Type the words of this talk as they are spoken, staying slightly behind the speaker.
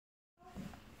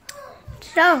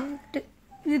So,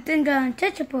 you think I'm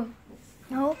untouchable?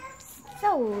 No.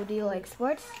 So, do you like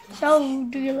sports? So,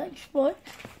 do you like sports?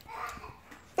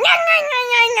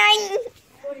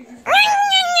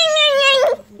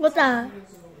 What the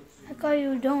heck are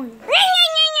you doing?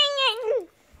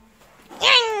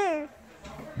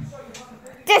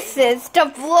 This is the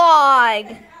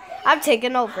vlog. I'm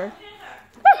taking over.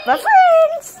 My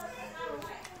friends.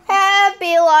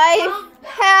 Happy life.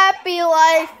 Happy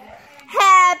life.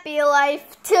 Happy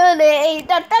life today.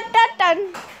 Dun, dun, dun,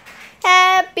 dun.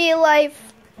 Happy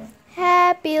life.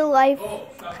 Happy life.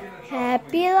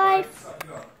 Happy life.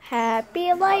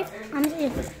 Happy life. I'm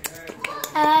saying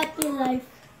happy life.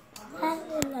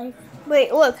 Happy life.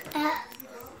 Wait, look.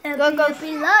 Happy, Go, go.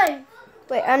 happy life.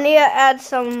 Wait, I need to add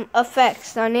some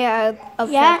effects. I need to add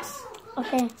effects. Yes.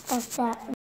 Okay, that's that.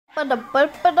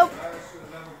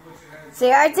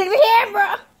 See, I take the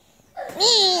camera.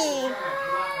 Me.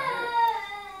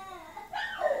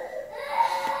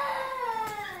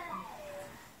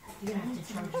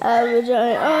 Have a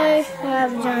giant eye.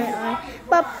 Have a giant eye.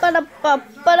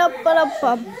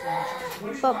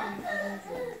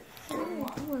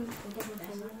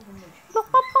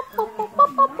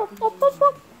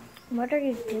 What are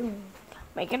you doing?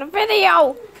 Making a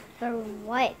video. For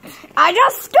what? I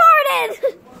just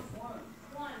started.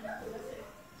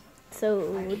 So,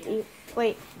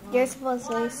 wait, you're supposed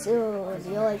to say, so, do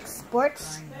you like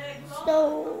sports?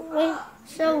 So, wait,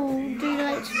 so do you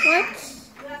like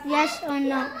sports? Yes or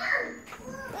no?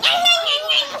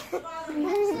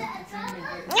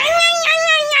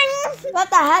 What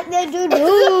the heck did you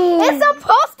do? It's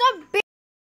supposed to